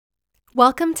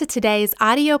Welcome to today's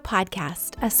audio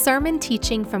podcast, a sermon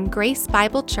teaching from Grace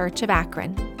Bible Church of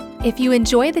Akron. If you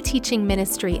enjoy the teaching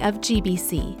ministry of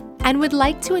GBC and would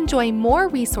like to enjoy more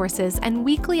resources and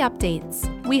weekly updates,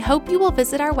 we hope you will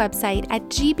visit our website at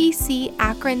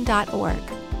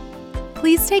gbcakron.org.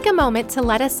 Please take a moment to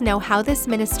let us know how this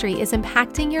ministry is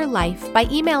impacting your life by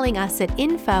emailing us at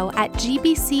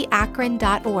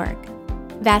info@gbcakron.org.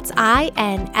 That's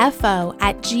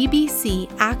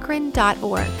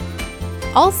info@gbcakron.org.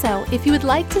 Also, if you would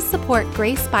like to support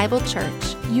Grace Bible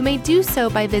Church, you may do so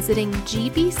by visiting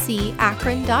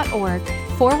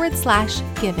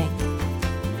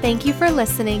gbcakron.org/giving. Thank you for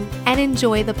listening and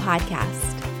enjoy the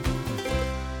podcast.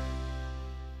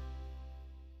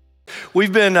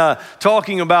 We've been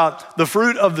talking about the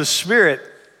fruit of the Spirit,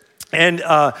 and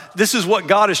this is what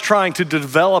God is trying to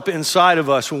develop inside of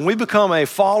us. When we become a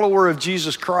follower of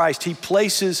Jesus Christ, He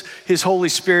places His Holy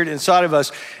Spirit inside of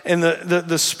us, and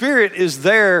the Spirit is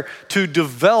there to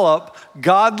develop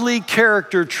godly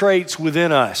character traits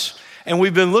within us. And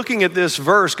we've been looking at this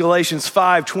verse, Galatians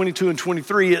 5:22 and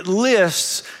 23. It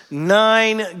lists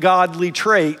 9 godly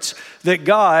traits that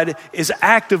God is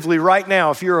actively right now,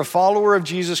 if you're a follower of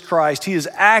Jesus Christ, He is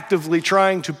actively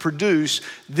trying to produce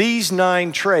these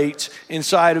 9 traits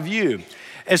inside of you.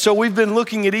 And so we've been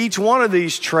looking at each one of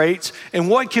these traits and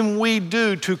what can we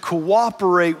do to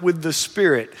cooperate with the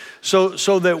Spirit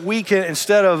so that we can,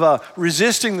 instead of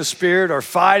resisting the Spirit or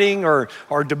fighting or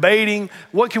debating,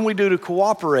 what can we do to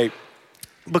cooperate?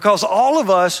 Because all of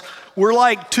us, we're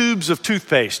like tubes of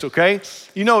toothpaste, okay?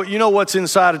 You know what's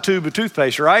inside a tube of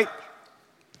toothpaste, right?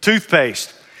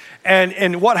 Toothpaste.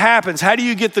 And what happens? How do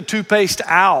you get the toothpaste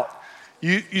out?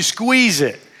 You squeeze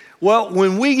it. Well,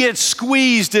 when we get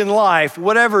squeezed in life,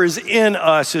 whatever is in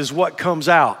us is what comes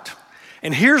out.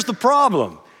 And here's the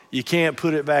problem. You can't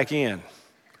put it back in,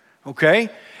 okay?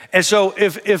 And so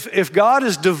if God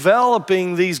is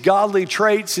developing these godly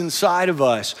traits inside of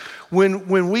us,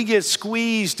 when we get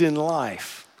squeezed in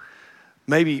life,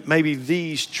 maybe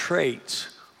these traits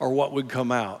are what would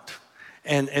come out.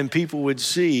 And people would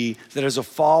see that as a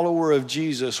follower of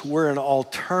Jesus, we're an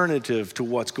alternative to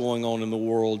what's going on in the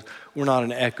world. We're not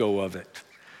an echo of it.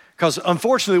 Because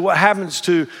unfortunately, what happens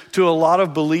to a lot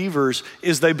of believers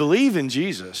is they believe in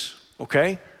Jesus,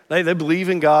 okay? They believe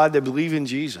in God, they believe in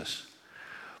Jesus.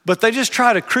 But they just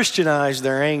try to Christianize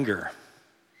their anger.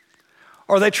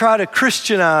 Or they try to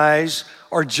Christianize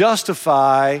or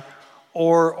justify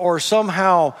or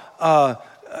somehow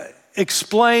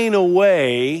explain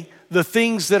away the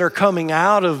things that are coming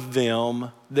out of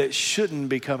them that shouldn't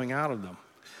be coming out of them.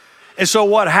 And so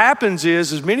what happens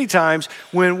is many times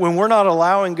when we're not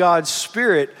allowing God's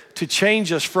Spirit to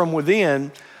change us from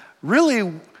within,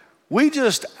 really we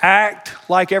just act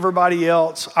like everybody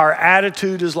else. Our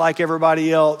attitude is like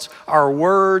everybody else. Our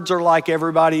words are like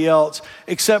everybody else,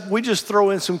 except we just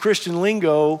throw in some Christian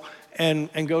lingo and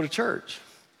go to church.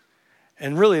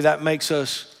 And really that makes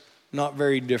us not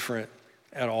very different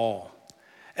at all.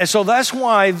 And so that's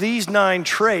why these 9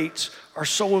 traits are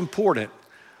so important,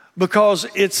 because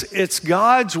it's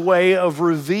God's way of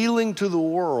revealing to the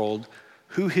world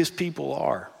who His people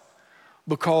are,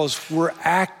 because we're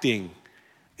acting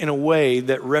in a way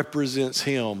that represents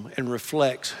Him and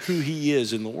reflects who He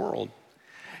is in the world.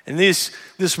 And this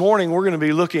morning, we're going to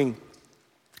be looking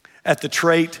at the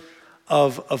trait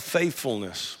of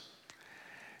faithfulness.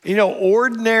 You know,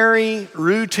 ordinary,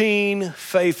 routine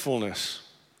faithfulness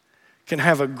can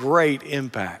have a great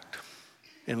impact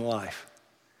in life.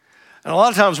 And a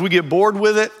lot of times we get bored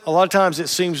with it. A lot of times it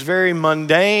seems very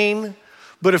mundane.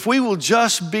 But if we will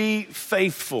just be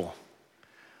faithful,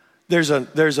 there's a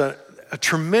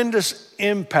tremendous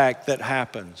impact that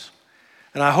happens.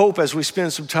 And I hope as we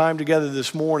spend some time together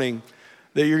this morning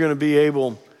that you're going to be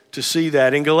able to see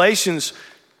that. In Galatians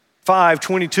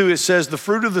 5:22, it says, the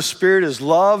fruit of the Spirit is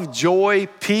love, joy,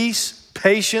 peace,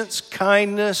 patience,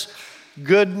 kindness,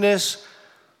 goodness,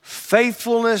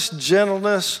 faithfulness,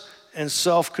 gentleness, and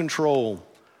self-control.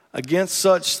 Against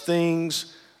such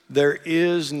things there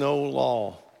is no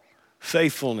law.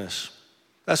 Faithfulness.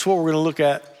 That's what we're going to look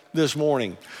at this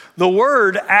morning. The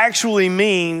word actually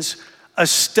means a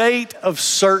state of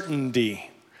certainty.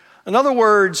 In other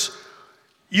words,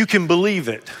 you can believe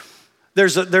it.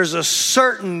 There's a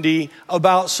certainty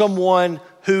about someone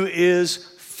who is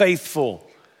faithful.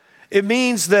 It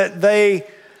means that they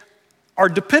are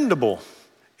dependable.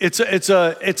 It's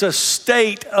a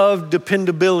state of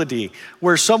dependability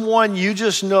where someone you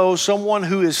just know, someone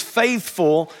who is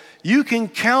faithful, you can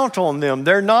count on them.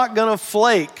 They're not going to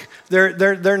flake.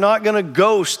 They're not going to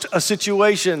ghost a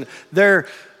situation. They're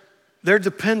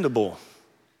dependable.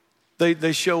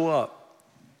 They show up.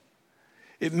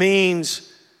 It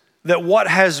means that what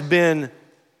has been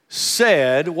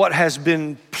said, what has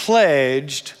been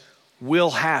pledged, will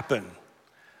happen.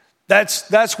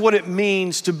 That's what it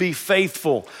means to be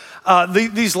faithful.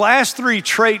 These last three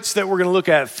traits that we're going to look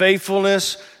at,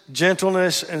 faithfulness,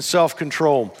 gentleness, and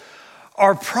self-control,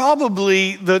 are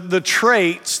probably the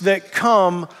traits that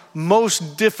come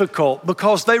most difficult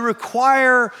because they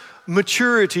require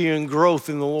maturity and growth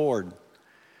in the Lord.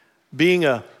 Being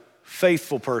a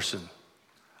faithful person,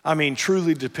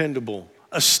 truly dependable,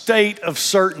 a state of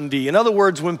certainty. In other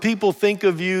words, when people think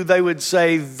of you, they would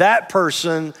say, that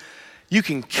person, you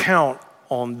can count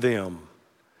on them.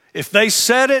 If they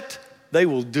said it, they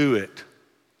will do it.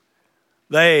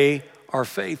 They are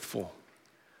faithful.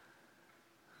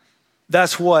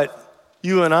 That's what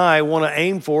you and I want to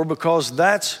aim for because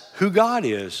that's who God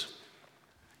is.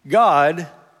 God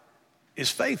is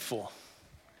faithful.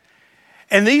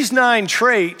 And these 9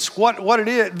 traits,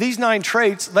 these 9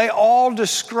 traits, they all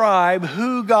describe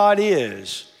who God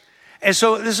is. And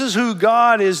so this is who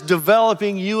God is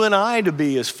developing you and I to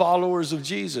be as followers of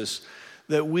Jesus,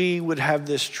 that we would have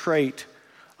this trait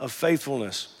of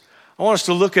faithfulness. I want us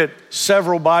to look at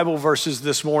several Bible verses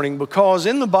this morning because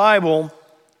in the Bible,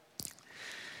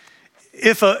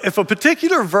 if a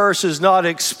particular verse is not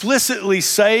explicitly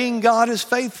saying God is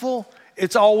faithful,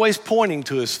 it's always pointing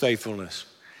to his faithfulness.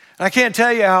 I can't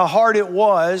tell you how hard it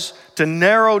was to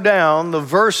narrow down the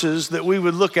verses that we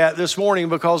would look at this morning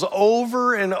because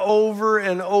over and over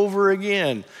and over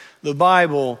again, the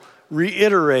Bible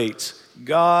reiterates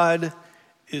God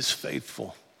is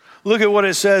faithful. Look at what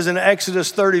it says in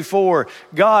Exodus 34.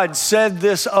 God said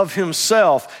this of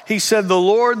himself. He said, the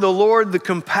Lord, the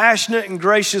compassionate and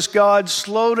gracious God,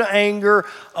 slow to anger,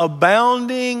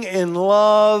 abounding in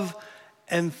love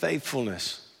and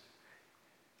faithfulness.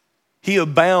 He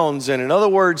abounds in it. In other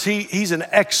words, he's an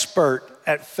expert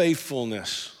at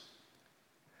faithfulness.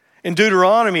 In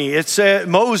Deuteronomy, it said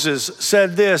Moses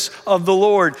said this of the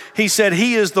Lord. He said,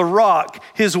 he is the rock.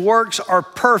 His works are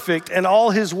perfect and all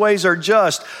his ways are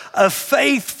just. A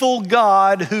faithful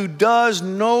God who does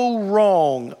no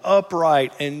wrong,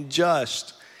 upright and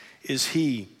just is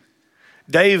he.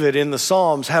 David in the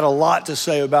Psalms had a lot to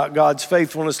say about God's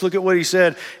faithfulness. Look at what he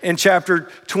said in chapter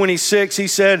 26. He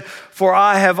said, for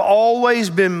I have always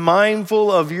been mindful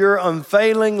of your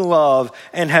unfailing love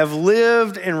and have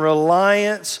lived in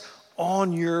reliance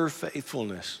on your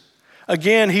faithfulness.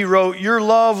 Again, he wrote, your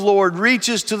love, Lord,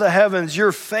 reaches to the heavens,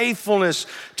 your faithfulness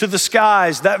to the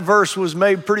skies. That verse was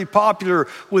made pretty popular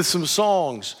with some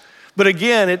songs. But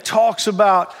again, it talks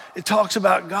about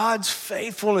God's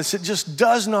faithfulness. It just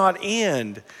does not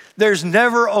end. There's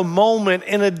never a moment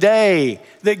in a day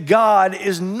that God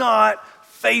is not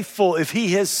faithful. If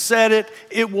he has said it,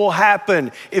 it will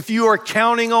happen. If you are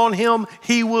counting on him,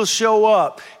 he will show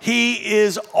up. He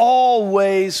is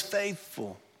always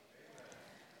faithful.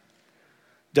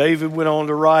 David went on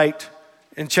to write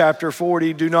in chapter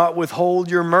 40, do not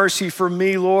withhold your mercy from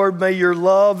me, Lord. May your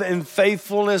love and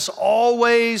faithfulness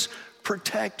always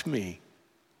protect me.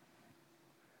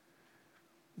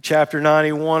 Chapter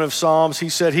 91 of Psalms, he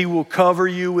said, he will cover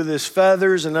you with his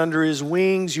feathers and under his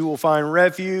wings you will find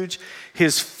refuge.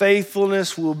 His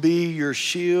faithfulness will be your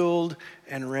shield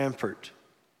and rampart.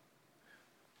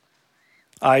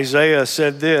 Isaiah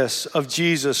said this of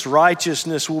Jesus,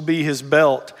 righteousness will be his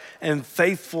belt and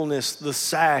faithfulness the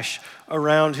sash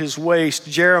around his waist.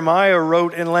 Jeremiah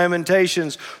wrote in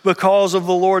Lamentations, because of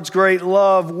the Lord's great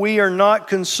love, we are not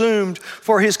consumed,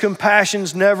 for his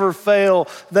compassions never fail.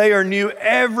 They are new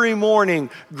every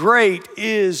morning. Great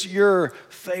is your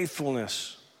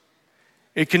faithfulness.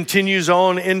 It continues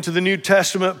on into the New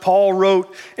Testament. Paul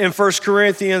wrote in 1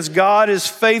 Corinthians, God is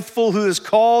faithful who has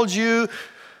called you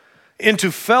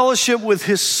into fellowship with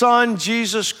his Son,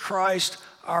 Jesus Christ,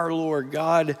 our Lord.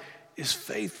 God is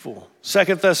faithful. 2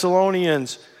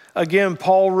 Thessalonians, again,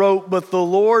 Paul wrote, but the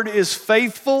Lord is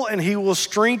faithful and he will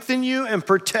strengthen you and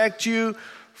protect you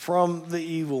from the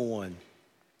evil one.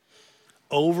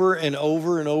 Over and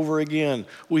over and over again,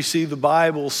 we see the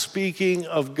Bible speaking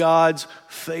of God's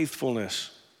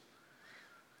faithfulness.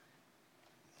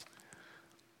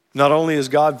 Not only is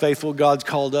God faithful, God's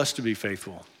called us to be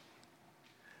faithful.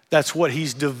 That's what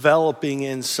he's developing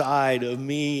inside of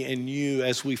me and you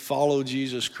as we follow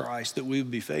Jesus Christ, that we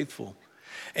would be faithful.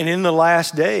 And in the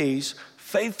last days,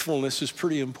 faithfulness is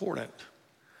pretty important.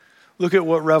 Look at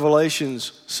what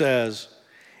Revelations says.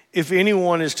 If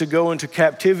anyone is to go into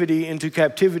captivity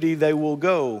they will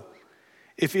go.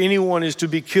 If anyone is to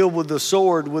be killed with the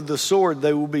sword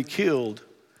they will be killed.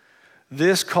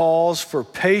 This calls for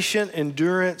patient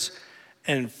endurance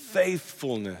and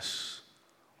faithfulness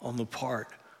on the part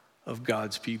of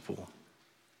God's people.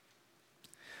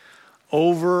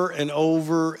 Over and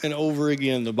over and over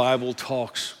again, the Bible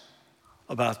talks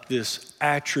about this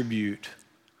attribute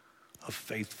of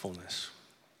faithfulness.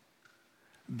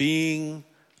 Being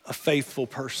a faithful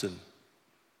person.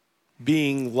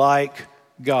 Being like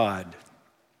God.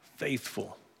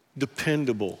 Faithful,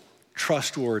 dependable,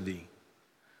 trustworthy.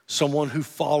 Someone who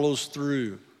follows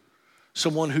through.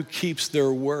 Someone who keeps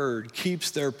their word,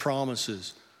 keeps their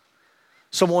promises.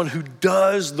 Someone who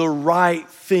does the right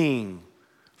thing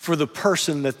for the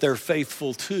person that they're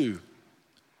faithful to.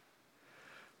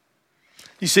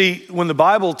 You see, when the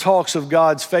Bible talks of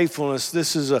God's faithfulness,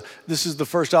 this is the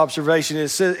first observation.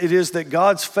 It is that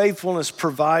God's faithfulness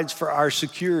provides for our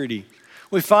security.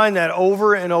 We find that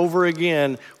over and over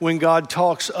again when God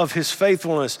talks of his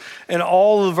faithfulness. And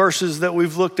all the verses that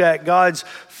we've looked at, God's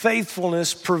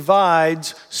faithfulness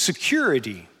provides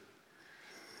security.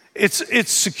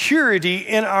 It's security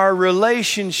in our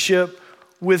relationship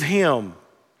with him.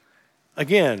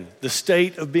 Again, the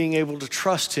state of being able to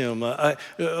trust him,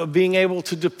 of being able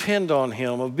to depend on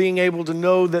him, of being able to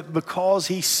know that because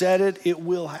he said it, it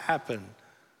will happen.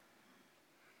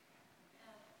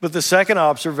 But the second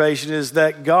observation is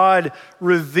that God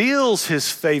reveals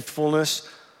his faithfulness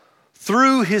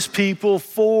through his people,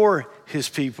 for his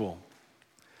people.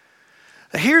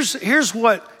 Here's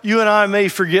what you and I may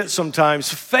forget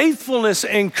sometimes. Faithfulness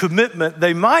and commitment,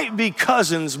 they might be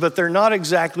cousins, but they're not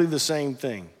exactly the same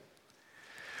thing.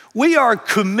 We are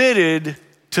committed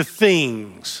to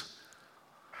things.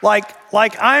 Like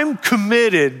I'm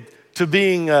committed to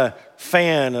being a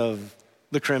fan of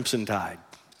the Crimson Tide.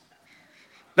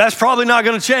 That's probably not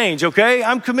going to change, okay?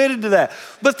 I'm committed to that.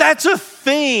 But that's a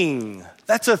thing.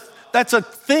 That's a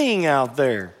thing out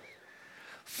there.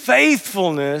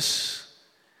 Faithfulness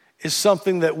is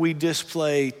something that we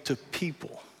display to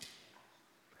people.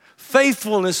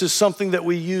 Faithfulness is something that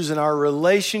we use in our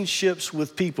relationships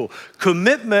with people.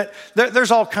 Commitment,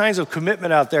 there's all kinds of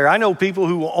commitment out there. I know people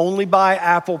who will only buy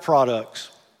Apple products.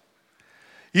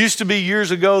 Used to be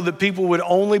years ago that people would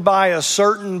only buy a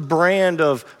certain brand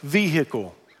of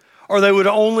vehicle, or they would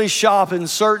only shop in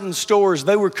certain stores.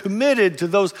 They were committed to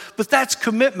those, but that's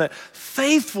commitment.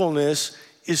 Faithfulness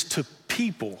is to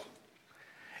people.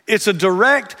 It's a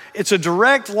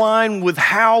direct line with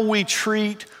how we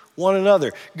treat one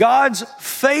another. God's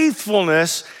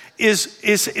faithfulness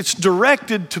it's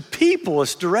directed to people.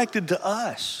 It's directed to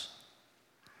us.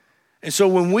 And so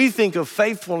when we think of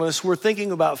faithfulness, we're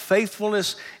thinking about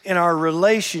faithfulness in our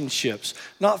relationships,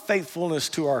 not faithfulness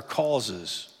to our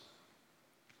causes.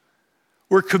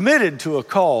 We're committed to a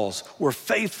cause. We're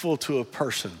faithful to a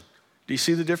person. Do you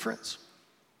see the difference?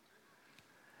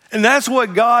 And that's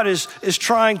what God is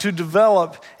trying to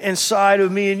develop inside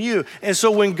of me and you. And so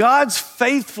when God's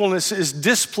faithfulness is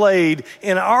displayed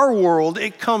in our world,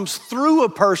 it comes through a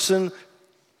person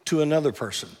to another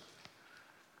person.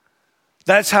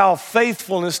 That's how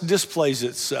faithfulness displays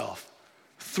itself,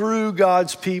 through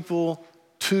God's people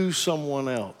to someone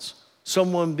else.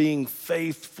 Someone being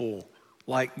faithful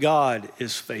like God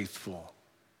is faithful.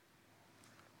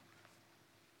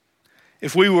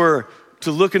 If we were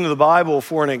to look into the Bible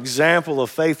for an example of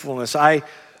faithfulness, I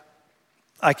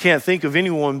can't think of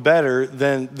anyone better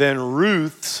than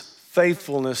Ruth's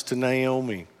faithfulness to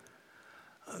Naomi.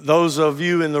 Those of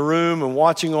you in the room and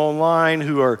watching online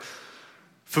who are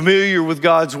familiar with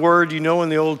God's word, you know in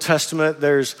the Old Testament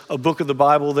there's a book of the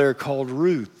Bible there called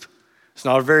Ruth. It's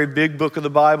not a very big book of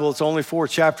the Bible. It's only 4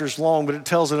 chapters long, but it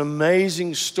tells an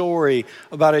amazing story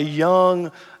about a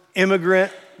young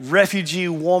immigrant refugee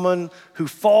woman who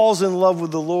falls in love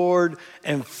with the Lord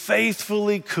and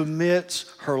faithfully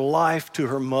commits her life to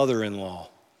her mother-in-law.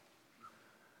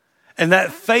 And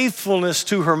that faithfulness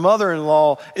to her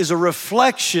mother-in-law is a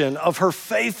reflection of her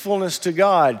faithfulness to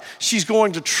God. She's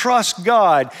going to trust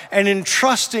God, and in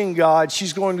trusting God,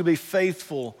 she's going to be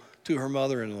faithful to her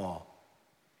mother-in-law.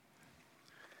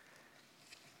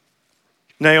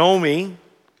 Naomi,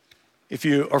 if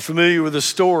you are familiar with the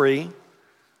story,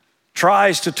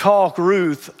 tries to talk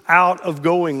Ruth out of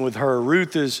going with her.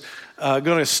 Ruth is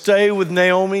going to stay with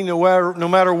Naomi no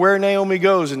matter where Naomi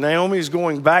goes. And Naomi is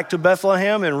going back to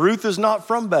Bethlehem, and Ruth is not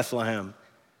from Bethlehem.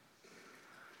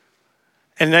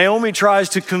 And Naomi tries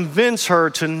to convince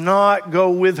her to not go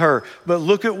with her. But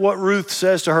look at what Ruth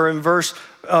says to her in verse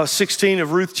 16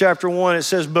 of Ruth chapter 1. It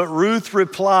says, "But Ruth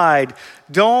replied,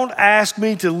 'Don't ask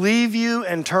me to leave you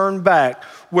and turn back.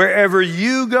 Wherever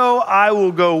you go, I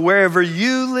will go. Wherever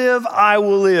you live, I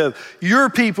will live. Your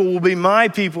people will be my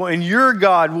people, and your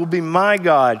God will be my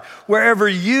God. Wherever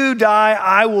you die,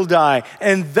 I will die,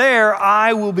 and there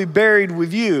I will be buried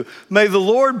with you. May the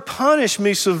Lord punish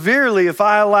me severely if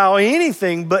I allow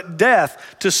anything but death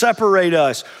to separate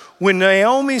us. when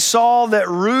Naomi saw that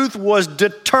Ruth was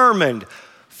determined,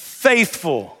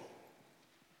 faithful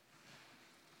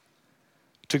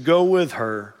to go with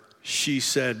her, she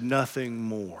said nothing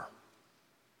more.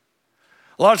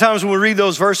 A lot of times when we read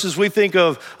those verses, we think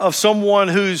of someone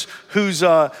who's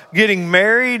getting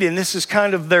married, and this is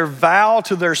kind of their vow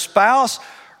to their spouse.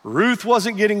 Ruth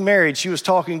wasn't getting married. She was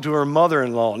talking to her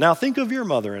mother-in-law. Now think of your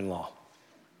mother-in-law.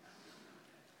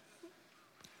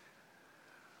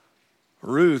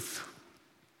 Ruth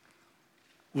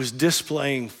was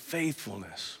displaying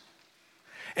faithfulness.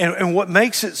 And what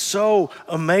makes it so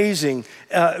amazing,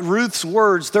 Ruth's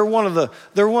words, they're one of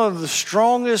the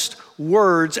strongest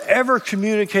words ever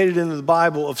communicated in the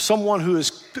Bible of someone who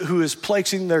is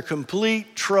placing their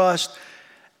complete trust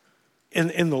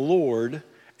in the Lord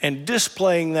and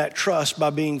displaying that trust by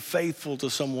being faithful to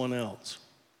someone else.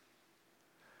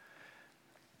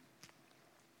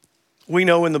 We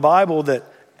know in the Bible that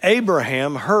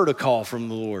Abraham heard a call from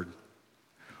the Lord.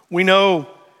 We know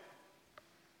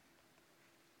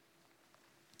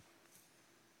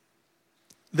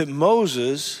that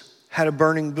Moses had a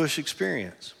burning bush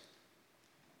experience.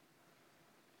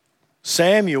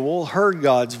 Samuel heard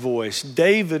God's voice.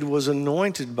 David was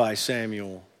anointed by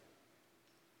Samuel.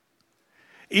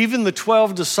 Even the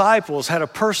 12 disciples had a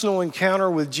personal encounter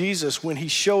with Jesus when he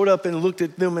showed up and looked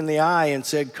at them in the eye and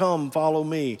said, "Come, follow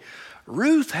me."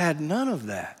 Ruth had none of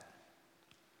that.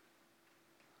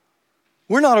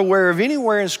 We're not aware of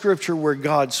anywhere in Scripture where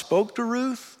God spoke to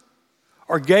Ruth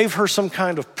or gave her some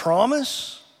kind of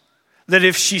promise that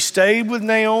if she stayed with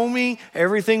Naomi,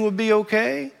 everything would be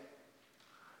okay.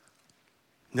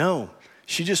 No,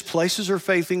 she just places her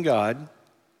faith in God,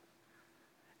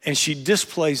 and she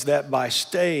displays that by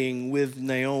staying with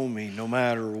Naomi no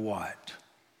matter what.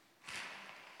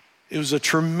 It was a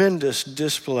tremendous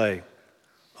display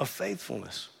of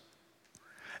faithfulness.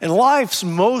 And life's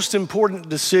most important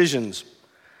decisions,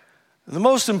 the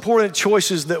most important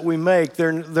choices that we make,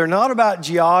 they're not about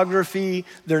geography,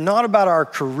 they're not about our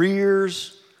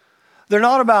careers, they're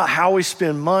not about how we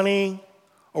spend money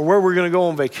or where we're going to go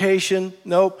on vacation.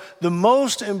 Nope. The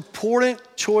most important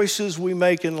choices we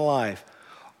make in life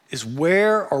is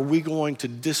where are we going to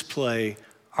display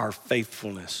our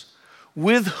faithfulness?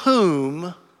 With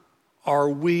whom are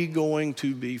we going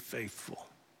to be faithful?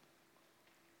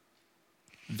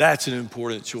 That's an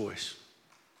important choice.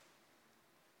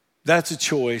 That's a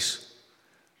choice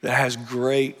that has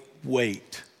great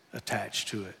weight attached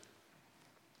to it.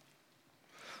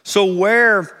 So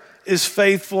where is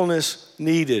faithfulness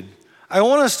needed? I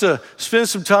want us to spend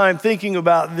some time thinking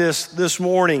about this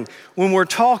morning when we're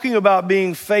talking about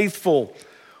being faithful.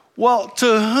 Well,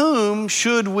 to whom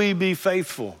should we be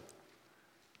faithful?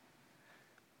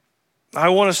 I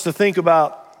want us to think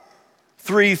about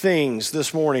three things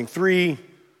this morning, three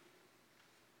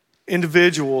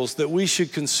individuals that we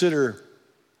should consider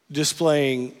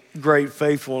displaying great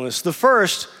faithfulness. The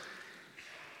first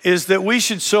is that we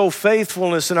should show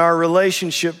faithfulness in our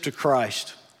relationship to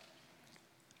Christ.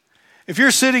 If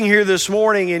you're sitting here this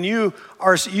morning and you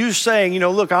saying,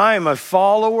 look, I am a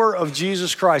follower of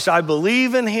Jesus Christ. I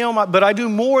believe in him, but I do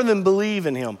more than believe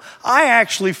in him. I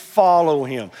actually follow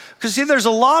him. Because see, there's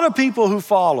a lot of people who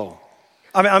follow.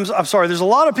 I'm sorry, there's a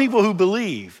lot of people who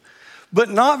believe, but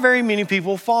not very many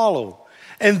people follow.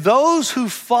 And those who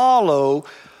follow,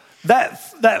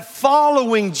 that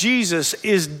following Jesus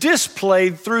is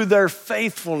displayed through their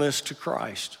faithfulness to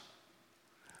Christ.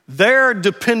 Their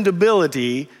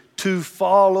dependability to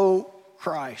follow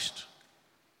Christ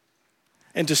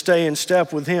and to stay in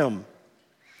step with him.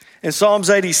 In Psalms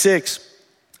 86,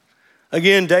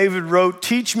 again, David wrote,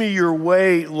 "Teach me your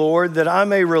way, Lord, that I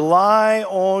may rely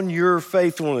on your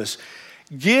faithfulness.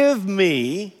 Give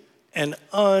me an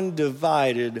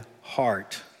undivided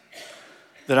heart,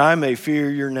 that I may fear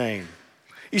your name."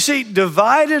 You see,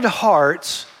 divided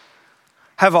hearts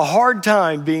have a hard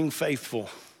time being faithful.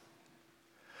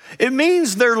 It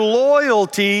means their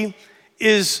loyalty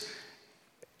it's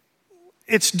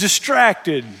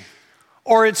distracted,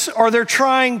 or they're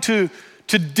trying to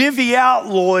divvy out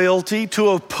loyalty to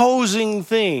opposing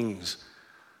things.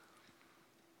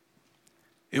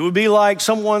 It would be like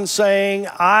someone saying,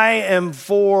 "I am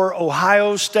for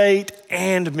Ohio State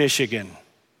and Michigan."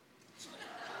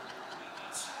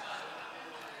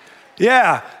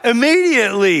 Yeah,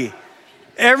 immediately,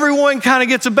 everyone kind of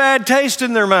gets a bad taste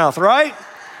in their mouth, right?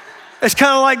 It's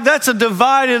kind of like that's a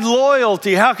divided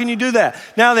loyalty. How can you do that?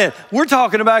 Now then, we're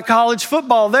talking about college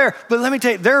football there, but let me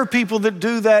tell you, there are people that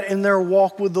do that in their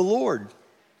walk with the Lord.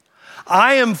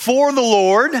 I am for the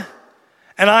Lord,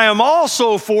 and I am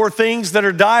also for things that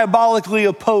are diabolically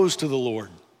opposed to the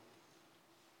Lord.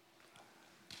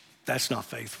 That's not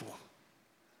faithful.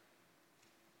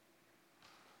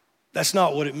 That's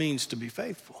not what it means to be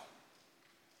faithful.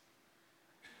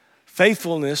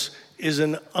 Faithfulness is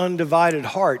an undivided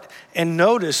heart. And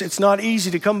notice, it's not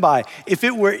easy to come by. If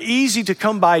it were easy to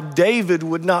come by, David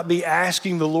would not be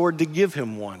asking the Lord to give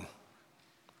him one.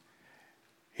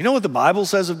 You know what the Bible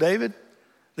says of David?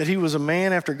 That he was a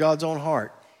man after God's own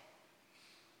heart.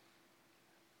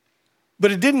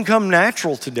 But it didn't come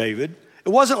natural to David. It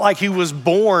wasn't like he was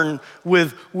born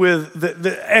with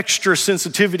the extra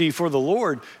sensitivity for the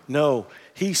Lord. No,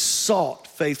 he sought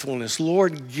faithfulness.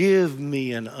 Lord, give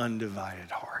me an undivided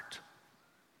heart.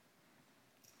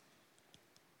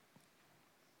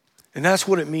 And that's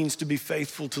what it means to be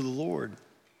faithful to the Lord,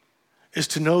 is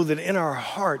to know that in our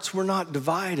hearts we're not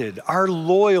divided. Our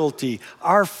loyalty,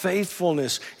 our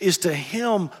faithfulness is to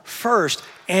Him first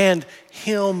and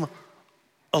Him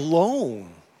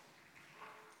alone.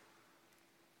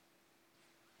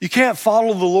 You can't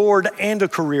follow the Lord and a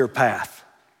career path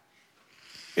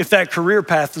if that career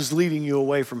path is leading you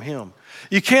away from Him.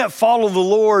 You can't follow the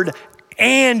Lord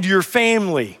and your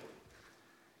family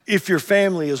if your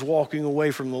family is walking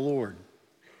away from the Lord.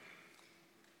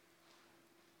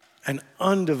 An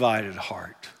undivided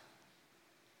heart,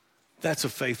 that's a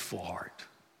faithful heart.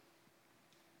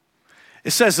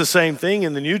 It says the same thing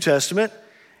in the New Testament.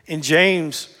 In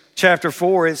James chapter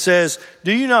 4, it says,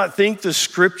 "Do you not think the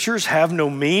scriptures have no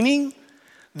meaning?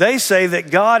 They say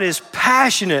that God is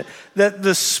passionate, that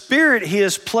the Spirit He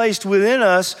has placed within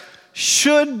us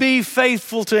should be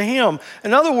faithful to Him."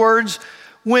 In other words,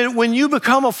 when you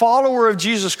become a follower of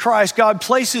Jesus Christ, God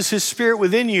places His Spirit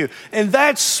within you, and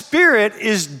that Spirit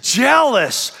is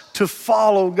jealous to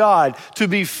follow God, to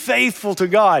be faithful to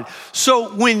God.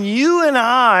 So when you and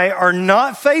I are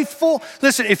not faithful,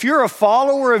 listen, if you're a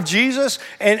follower of Jesus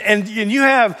and you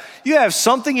have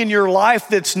something in your life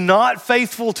that's not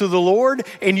faithful to the Lord,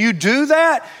 and you do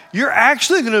that, you're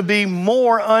actually going to be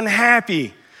more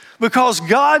unhappy. Because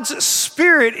God's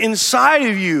Spirit inside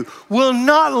of you will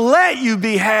not let you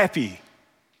be happy.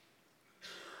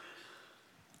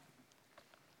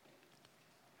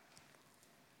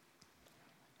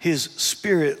 His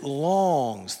Spirit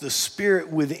longs, the Spirit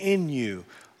within you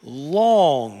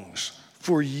longs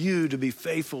for you to be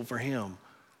faithful for Him.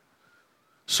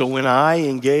 So when I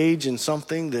engage in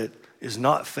something that is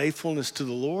not faithfulness to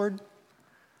the Lord,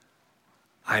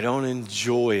 I don't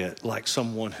enjoy it like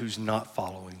someone who's not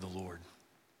following the Lord.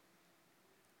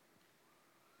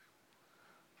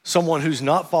 Someone who's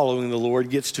not following the Lord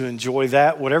gets to enjoy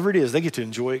that, whatever it is, they get to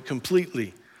enjoy it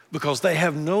completely because they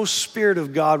have no Spirit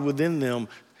of God within them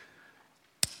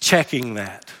checking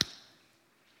that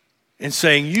and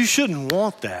saying, you shouldn't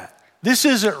want that. This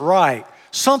isn't right.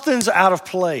 Something's out of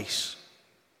place.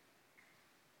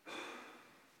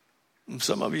 And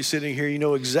some of you sitting here, you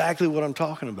know exactly what I'm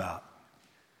talking about.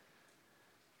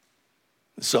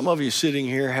 Some of you sitting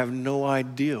here have no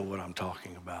idea what I'm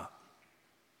talking about.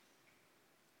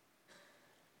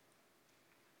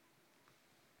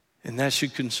 And that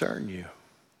should concern you.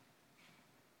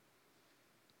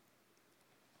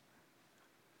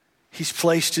 He's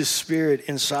placed His Spirit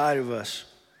inside of us,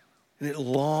 and it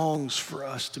longs for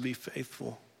us to be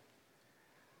faithful.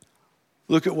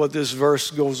 Look at what this verse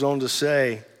goes on to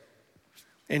say.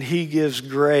 And He gives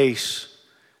grace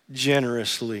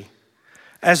generously.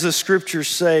 As the scriptures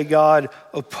say, God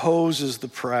opposes the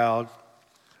proud,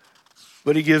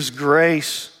 but He gives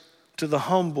grace to the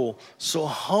humble. So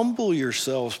humble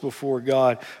yourselves before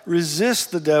God.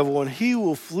 Resist the devil and he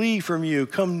will flee from you.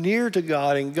 Come near to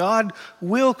God and God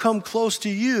will come close to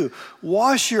you.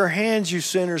 Wash your hands, you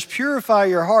sinners. Purify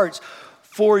your hearts,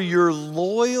 for your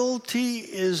loyalty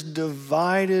is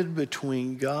divided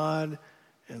between God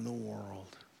and the world.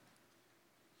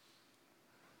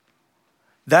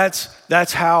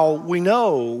 That's how we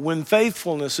know when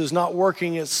faithfulness is not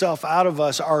working itself out of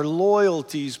us, our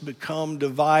loyalties become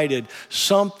divided.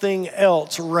 Something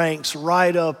else ranks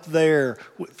right up there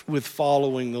with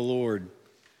following the Lord.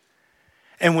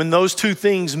 And when those two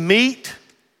things meet,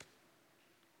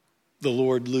 the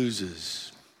Lord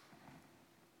loses.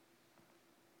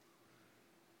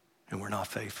 And we're not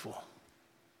faithful.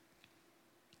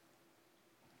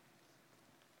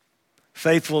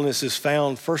 Faithfulness is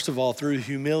found, first of all, through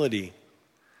humility.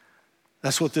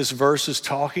 That's what this verse is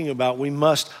talking about. We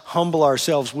must humble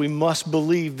ourselves. We must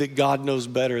believe that God knows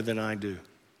better than I do.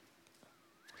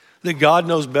 That God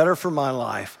knows better for my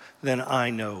life than I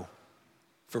know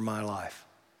for my life.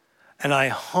 And I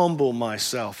humble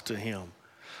myself to Him.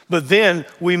 But then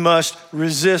we must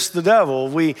resist the devil.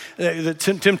 The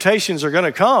temptations are going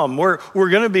to come. We're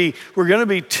going to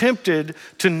be tempted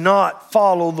to not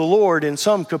follow the Lord in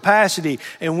some capacity,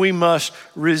 and we must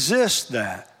resist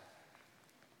that.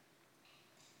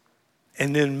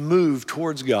 And then move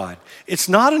towards God. It's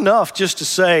not enough just to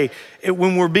say,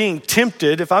 when we're being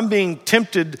tempted, if I'm being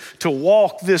tempted to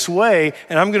walk this way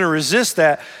and I'm going to resist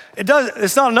that,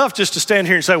 it's not enough just to stand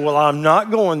here and say, well, I'm not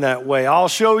going that way. I'll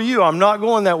show you I'm not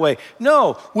going that way.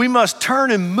 No, we must turn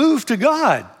and move to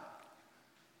God.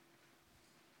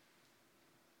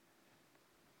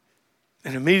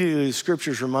 And immediately the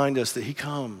scriptures remind us that he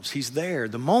comes. He's there.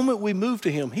 The moment we move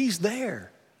to him, he's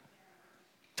there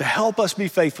to help us be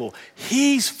faithful.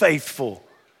 He's faithful.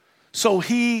 So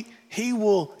he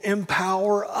will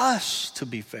empower us to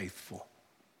be faithful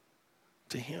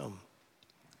to him.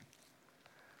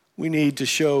 We need to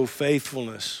show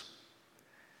faithfulness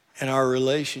in our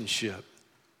relationship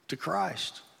to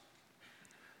Christ.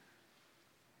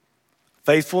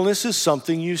 Faithfulness is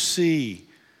something you see.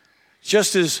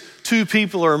 Just as two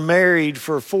people are married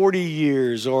for 40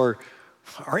 years or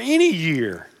any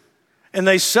year, and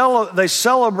they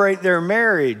celebrate their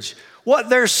marriage, what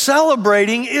they're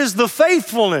celebrating is the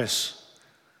faithfulness,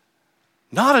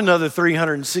 not another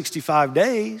 365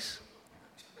 days.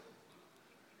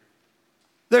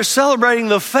 They're celebrating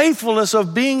the faithfulness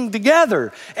of being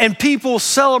together, and people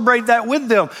celebrate that with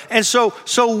them. And so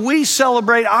we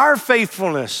celebrate our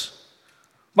faithfulness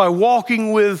by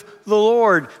walking with the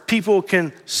Lord. People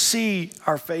can see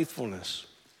our faithfulness.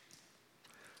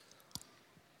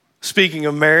 Speaking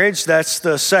of marriage, that's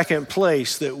the second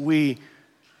place that we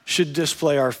should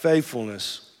display our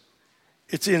faithfulness.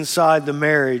 It's inside the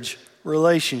marriage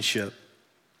relationship.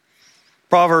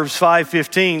 Proverbs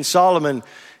 5:15, Solomon,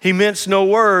 he minced no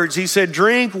words. He said,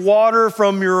 drink water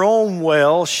from your own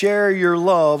well, share your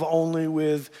love only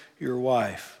with your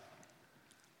wife.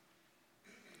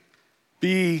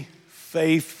 Be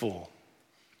faithful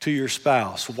to your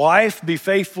spouse. Wife, be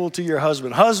faithful to your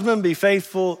husband. Husband, be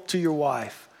faithful to your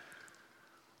wife.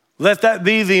 Let that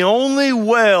be the only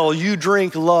well you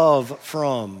drink love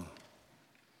from.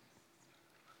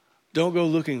 Don't go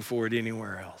looking for it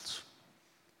anywhere else.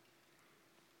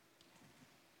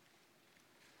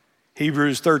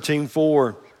 Hebrews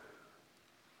 13:4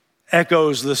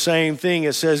 echoes the same thing.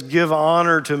 It says, give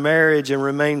honor to marriage and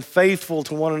remain faithful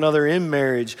to one another in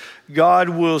marriage. God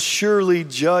will surely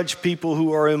judge people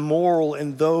who are immoral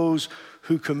and those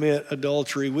who commit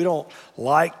adultery. We don't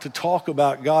like to talk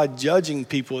about God judging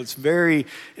people. It's very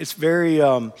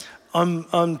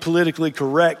unpolitically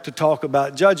correct to talk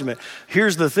about judgment.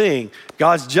 Here's the thing.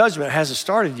 God's judgment hasn't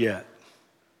started yet.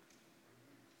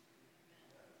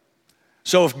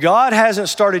 So if God hasn't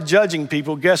started judging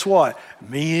people, guess what?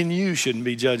 Me and you shouldn't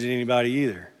be judging anybody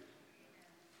either.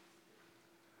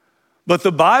 But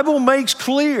the Bible makes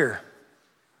clear,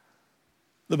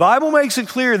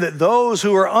 that those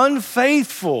who are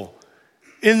unfaithful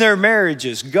in their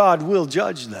marriages, God will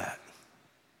judge that.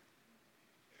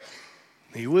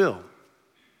 He will.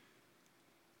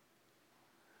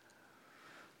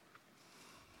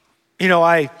 You know,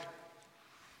 I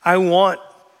want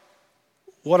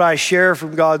what I share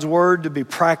from God's word to be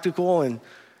practical, and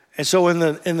so in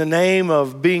the name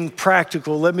of being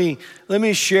practical, let me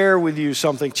share with you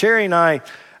something. Cherry and I,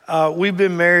 we've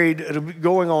been married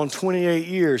going on 28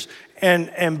 years,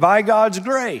 and by God's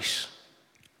grace,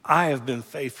 I have been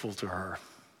faithful to her.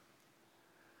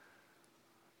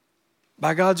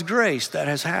 By God's grace, that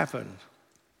has happened.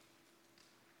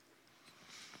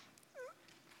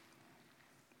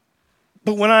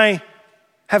 But when I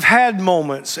have had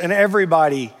moments, and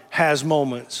everybody has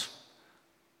moments,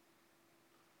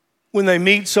 when they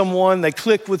meet someone, they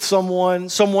click with someone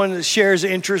that shares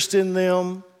interest in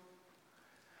them,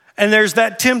 and there's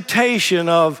that temptation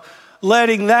of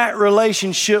letting that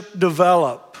relationship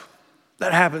develop.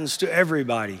 That happens to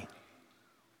everybody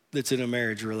that's in a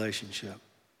marriage relationship.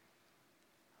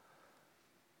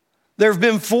 There have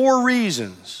been 4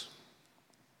 reasons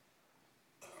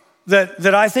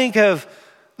that I think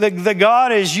that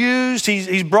God has used.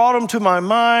 He's brought them to my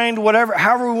mind,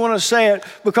 however we want to say it.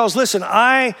 Because listen,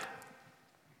 I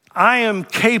am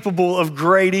capable of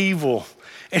great evil.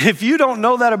 And if you don't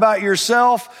know that about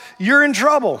yourself, you're in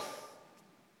trouble.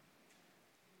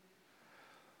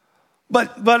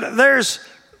 But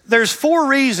there's 4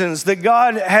 reasons that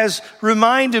God has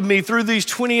reminded me through these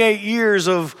 28 years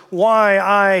of why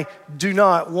I do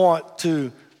not want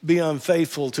to be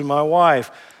unfaithful to my wife.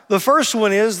 The first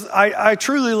one is I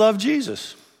truly love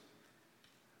Jesus.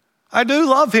 I do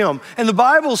love him. And the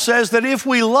Bible says that if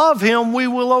we love him, we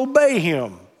will obey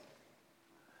him.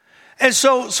 And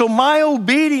so my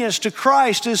obedience to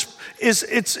Christ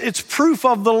it's proof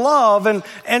of the love, and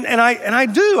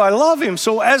I love him.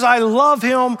 So as I love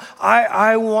him,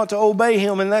 I want to obey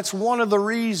him, and that's one of the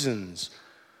reasons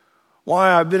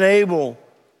why I've been able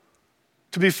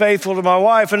to be faithful to my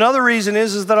wife. Another reason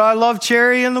is that I love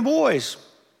Cherry and the boys.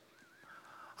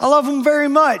 I love them very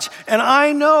much. And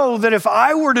I know that if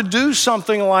I were to do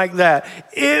something like that,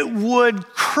 it would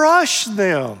crush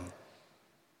them.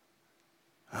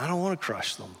 I don't want to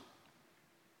crush them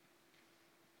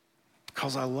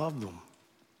because I love them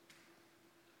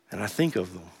and I think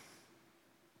of them.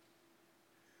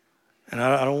 And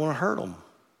I don't want to hurt them.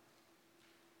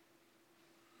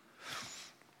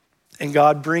 And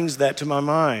God brings that to my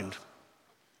mind.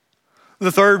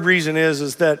 The third reason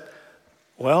is that,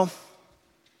 well,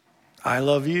 I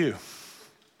love you.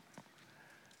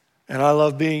 And I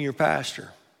love being your pastor.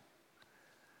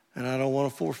 And I don't want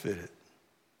to forfeit it.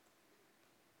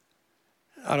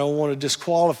 I don't want to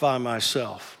disqualify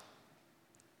myself.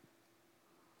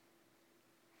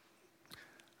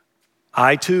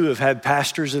 I too have had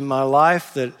pastors in my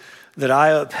life that I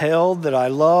upheld, that I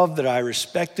loved, that I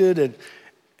respected,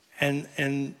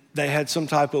 and they had some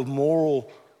type of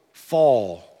moral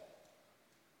fall,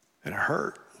 and it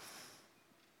hurt.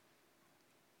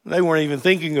 They weren't even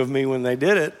thinking of me when they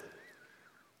did it.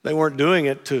 They weren't doing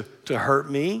it to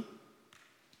hurt me.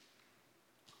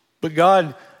 But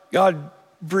God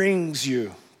brings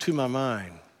you to my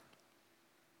mind.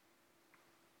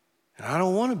 And I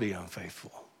don't want to be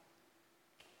unfaithful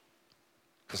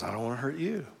because I don't want to hurt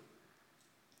you.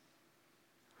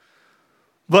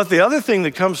 But the other thing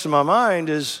that comes to my mind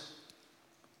is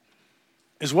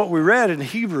what we read in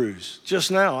Hebrews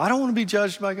just now. I don't want to be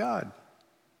judged by God.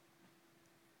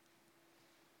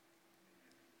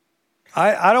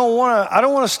 I don't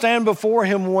want to stand before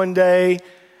him one day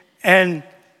and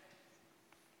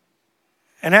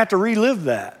have to relive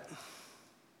that.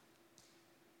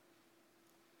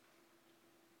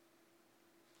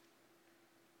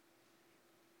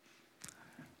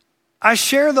 I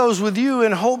share those with you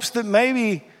in hopes that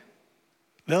maybe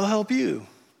they'll help you.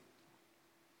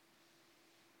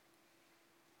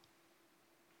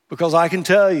 Because I can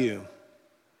tell you,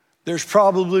 there's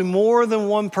probably more than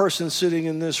one person sitting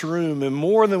in this room and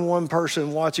more than one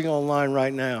person watching online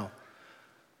right now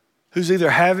who's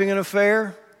either having an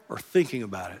affair or thinking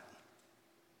about it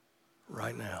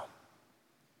right now.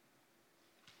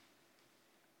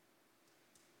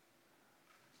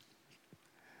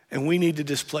 And we need to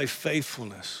display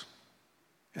faithfulness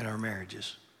in our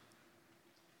marriages.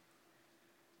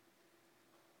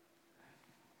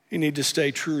 You need to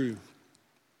stay true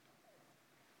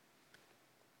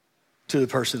to the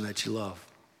person that you love.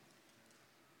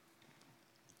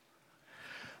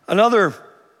 Another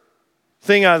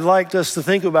thing I'd like us to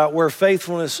think about where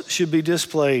faithfulness should be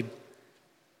displayed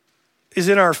is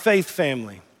in our faith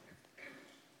family.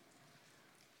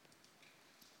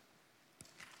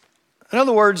 In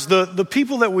other words, the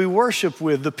people that we worship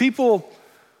with, the people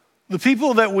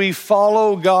that we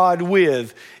follow God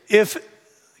with.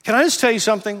 Can I just tell you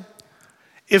something?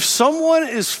 If someone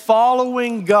is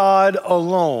following God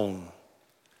alone,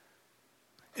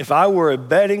 if I were a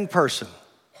betting person,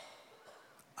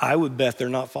 I would bet they're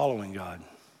not following God.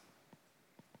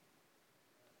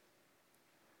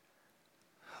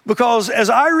 Because as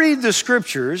I read the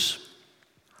scriptures,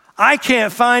 I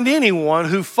can't find anyone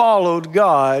who followed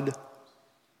God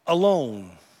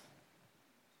alone.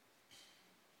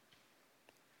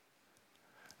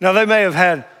 Now, they may have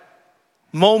had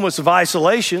moments of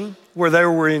isolation where they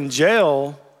were in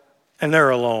jail and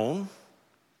they're alone.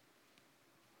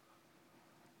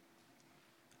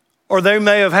 Or they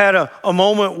may have had a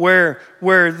moment where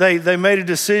they made a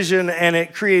decision and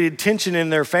it created tension in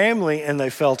their family and they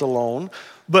felt alone.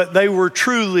 But they were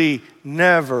truly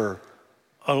never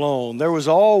alone. There was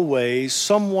always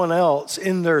someone else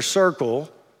in their circle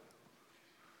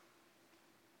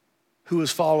who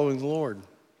was following the Lord.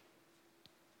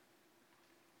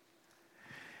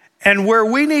 And where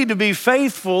we need to be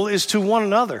faithful is to one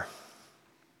another.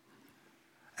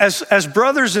 As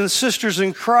brothers and sisters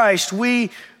in Christ,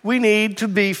 we need to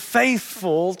be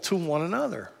faithful to one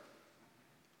another.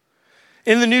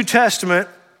 In the New Testament,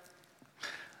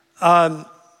 over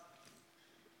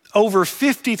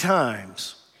 50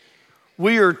 times,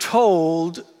 we are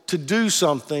told to do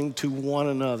something to one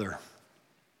another.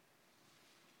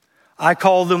 I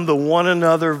call them the one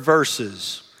another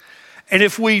verses. And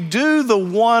if we do the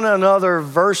one another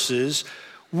verses,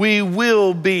 we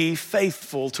will be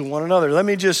faithful to one another. Let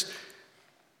me just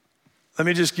Let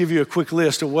me just give you a quick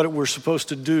list of what we're supposed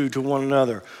to do to one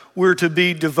another. We're to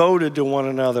be devoted to one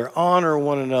another, honor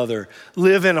one another,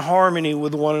 live in harmony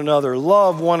with one another,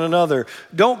 love one another,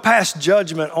 don't pass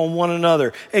judgment on one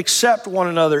another, accept one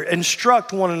another,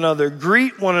 instruct one another,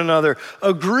 greet one another,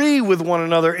 agree with one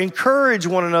another, encourage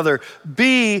one another,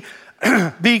 be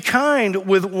kind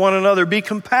with one another. Be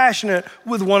compassionate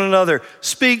with one another.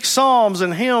 Speak psalms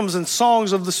and hymns and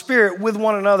songs of the Spirit with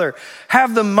one another.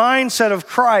 Have the mindset of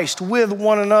Christ with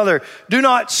one another. Do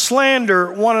not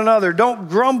slander one another. Don't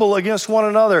grumble against one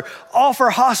another. Offer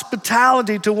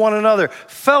hospitality to one another.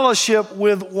 Fellowship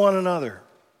with one another.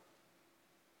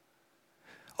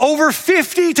 Over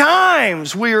 50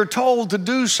 times we are told to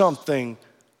do something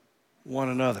one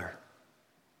another.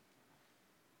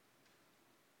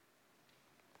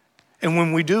 And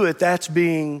when we do it, that's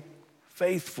being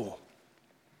faithful.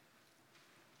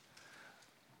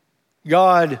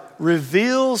 God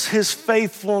reveals his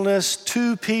faithfulness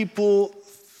to people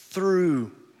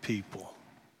through people.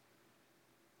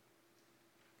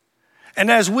 And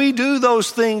as we do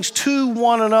those things to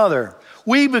one another,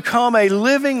 we become a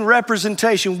living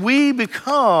representation. We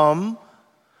become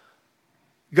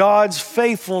God's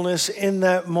faithfulness in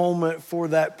that moment for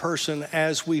that person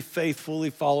as we faithfully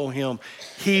follow him.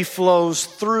 He flows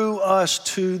through us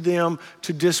to them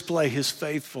to display his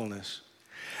faithfulness.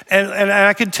 And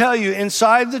I can tell you,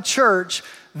 inside the church,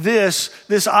 this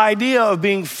idea of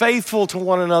being faithful to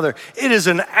one another, it is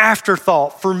an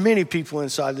afterthought for many people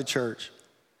inside the church.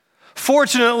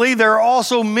 Fortunately, there are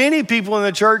also many people in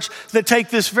the church that take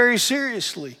this very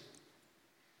seriously.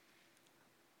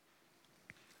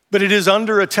 But it is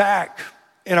under attack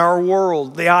in our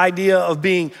world, the idea of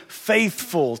being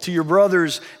faithful to your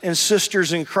brothers and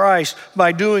sisters in Christ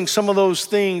by doing some of those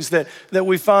things that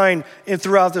we find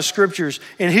throughout the scriptures.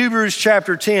 In Hebrews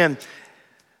chapter 10,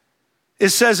 it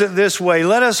says it this way: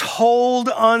 let us hold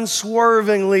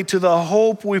unswervingly to the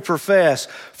hope we profess,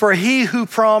 for he who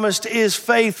promised is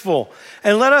faithful.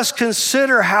 And let us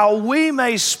consider how we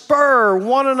may spur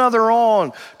one another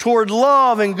on toward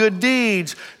love and good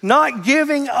deeds, not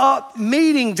giving up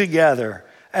meeting together,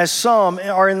 as some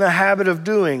are in the habit of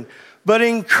doing, but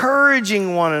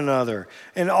encouraging one another,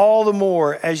 and all the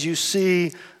more as you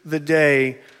see the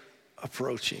day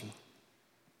approaching.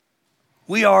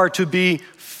 We are to be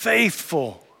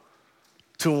faithful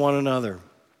to one another.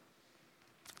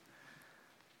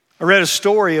 I read a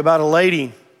story about a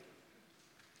lady.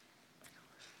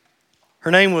 Her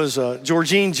name was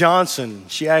Georgine Johnson.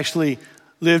 She actually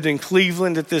lived in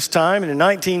Cleveland at this time. And in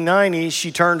 1990,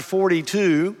 she turned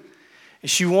 42. And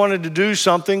she wanted to do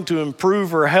something to improve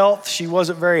her health. She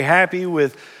wasn't very happy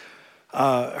with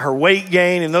her weight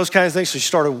gain and those kinds of things. So she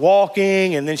started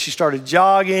walking, and then she started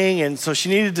jogging. And so she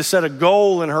needed to set a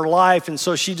goal in her life. And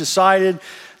so she decided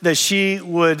that she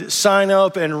would sign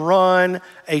up and run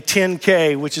a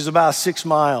 10K, which is about 6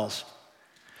 miles.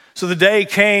 So the day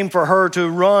came for her to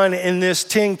run in this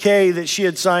 10K that she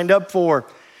had signed up for.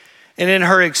 And in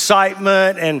her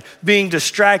excitement and being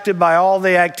distracted by all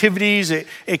the activities, it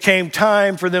came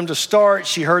time for them to start.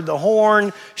 She heard the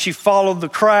horn. She followed the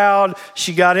crowd.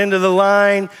 She got into the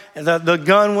line, and the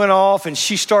gun went off, and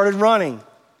she started running.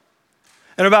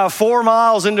 And about 4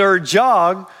 miles into her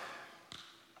jog,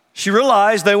 she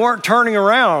realized they weren't turning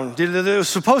around. It was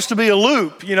supposed to be a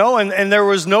loop, and there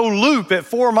was no loop at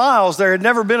 4 miles. There had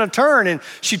never been a turn. And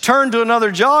she turned to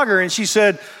another jogger, and she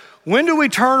said, when do we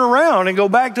turn around and go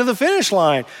back to the finish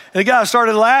line? And the guy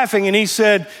started laughing, and he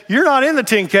said, you're not in the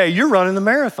 10K, you're running the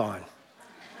marathon.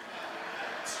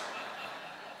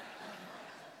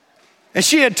 And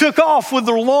she had took off with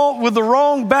the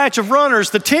wrong batch of runners.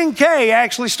 The 10K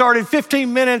actually started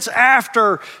 15 minutes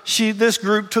after this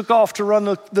group took off to run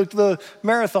the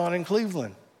marathon in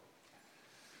Cleveland.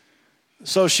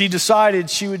 So she decided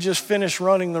she would just finish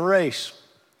running the race.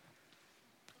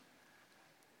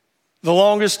 The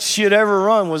longest she had ever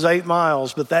run was 8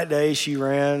 miles, but that day she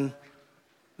ran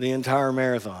the entire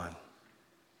marathon.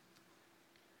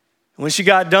 When she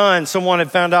got done, someone had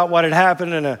found out what had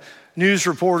happened, and a news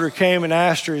reporter came and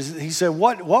asked her, he said,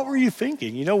 what were you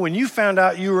thinking? When you found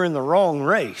out you were in the wrong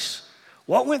race,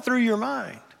 what went through your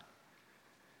mind?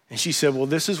 And she said, well,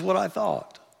 this is what I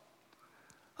thought.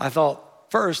 I thought,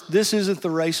 first, this isn't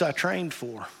the race I trained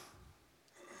for.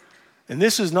 And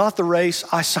this is not the race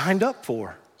I signed up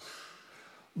for.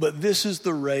 But this is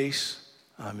the race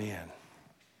I'm in.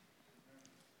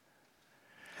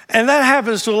 And that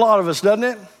happens to a lot of us, doesn't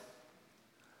it?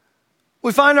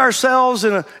 We find ourselves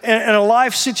in a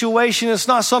life situation. It's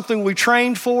not something we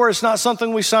trained for. It's not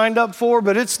something we signed up for,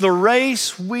 but it's the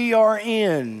race we are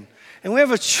in. And we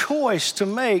have a choice to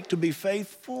make to be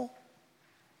faithful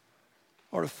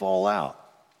or to fall out.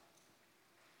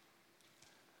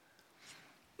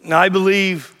 Now, I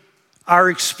believe our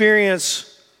experience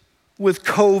with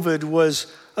COVID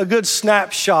was a good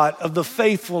snapshot of the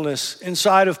faithfulness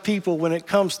inside of people when it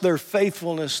comes to their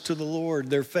faithfulness to the Lord,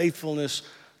 their faithfulness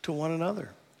to one another.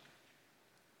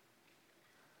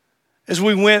 As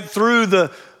we went through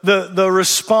the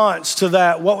response to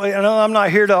that, and I'm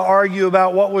not here to argue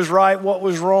about what was right, what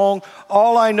was wrong.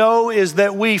 All I know is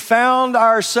that we found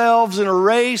ourselves in a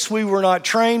race we were not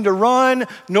trained to run,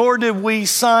 nor did we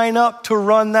sign up to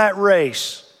run that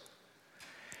race.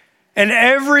 And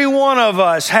every one of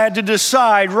us had to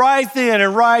decide right then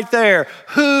and right there,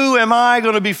 who am I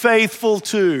going to be faithful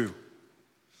to?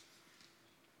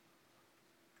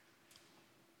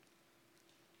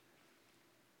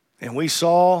 And we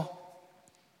saw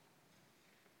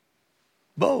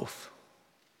both.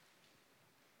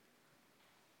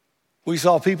 We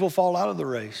saw people fall out of the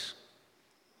race.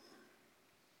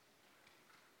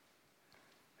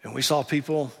 And we saw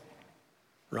people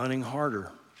running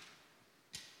harder.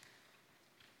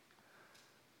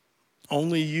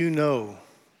 Only you know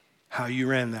how you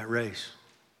ran that race.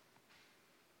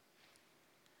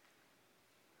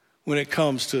 When it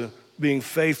comes to being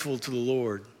faithful to the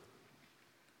Lord,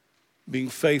 being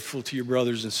faithful to your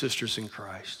brothers and sisters in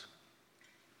Christ.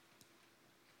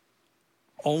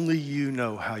 Only you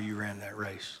know how you ran that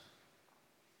race.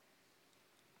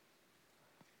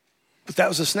 But that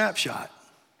was a snapshot.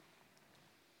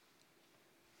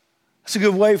 It's a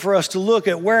good way for us to look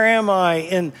at where am I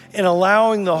in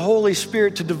allowing the Holy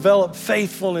Spirit to develop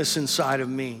faithfulness inside of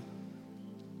me.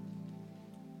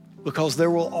 Because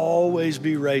there will always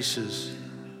be races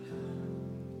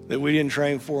that we didn't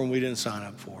train for and we didn't sign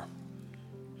up for.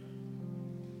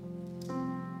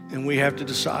 And we have to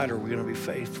decide, are we going to be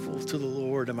faithful to the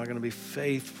Lord? Am I going to be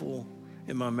faithful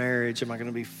in my marriage? Am I going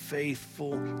to be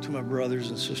faithful to my brothers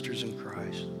and sisters in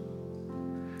Christ?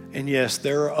 And yes,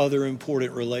 there are other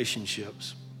important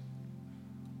relationships.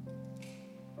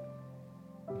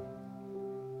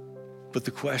 But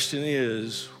the question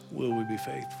is, will we be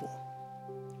faithful?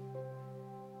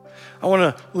 I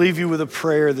want to leave you with a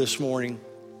prayer this morning.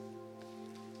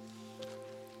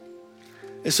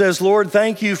 It says, Lord,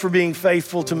 thank you for being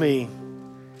faithful to me,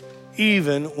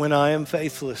 even when I am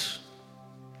faithless.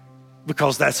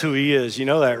 Because that's who he is. You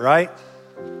know that, right?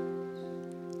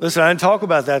 Listen, I didn't talk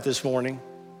about that this morning.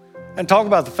 And talk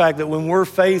about the fact that when we're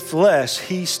faithless,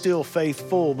 he's still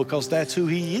faithful because that's who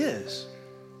he is.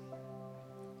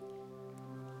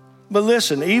 But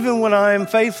listen, even when I am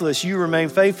faithless, you remain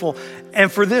faithful. And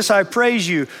for this I praise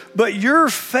you. But your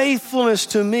faithfulness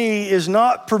to me is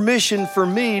not permission for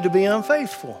me to be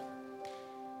unfaithful.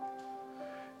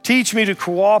 Teach me to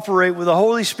cooperate with the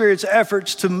Holy Spirit's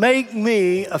efforts to make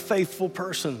me a faithful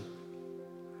person.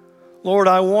 Lord,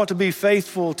 I want to be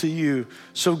faithful to you,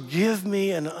 so give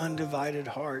me an undivided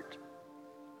heart.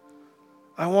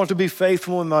 I want to be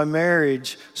faithful in my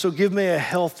marriage, so give me a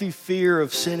healthy fear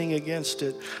of sinning against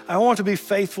it. I want to be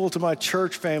faithful to my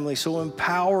church family, so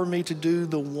empower me to do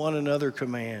the one another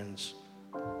commands.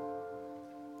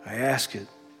 I ask it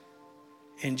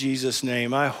in Jesus'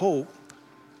 name. I hope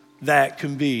that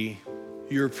can be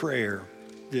your prayer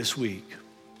this week,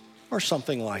 or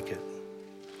something like it.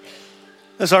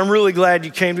 So I'm really glad you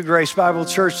came to Grace Bible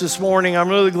Church this morning. I'm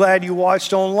really glad you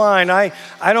watched online. I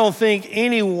don't think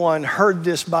anyone heard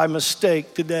this by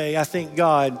mistake today. I think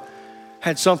God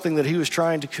had something that he was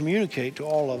trying to communicate to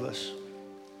all of us.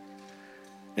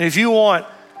 And if you want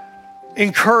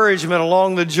encouragement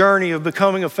along the journey of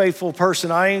becoming a faithful person,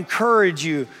 I encourage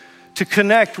you to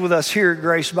connect with us here at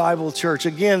Grace Bible Church.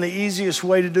 Again, the easiest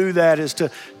way to do that is to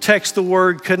text the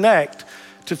word CONNECT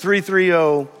to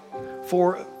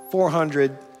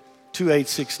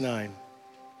 330-400-2869.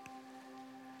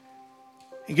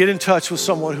 And get in touch with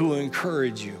someone who will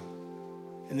encourage you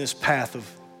in this path of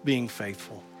being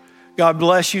faithful. God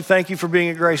bless you. Thank you for being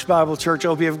at Grace Bible Church. I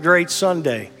hope you have a great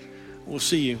Sunday. We'll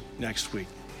see you next week.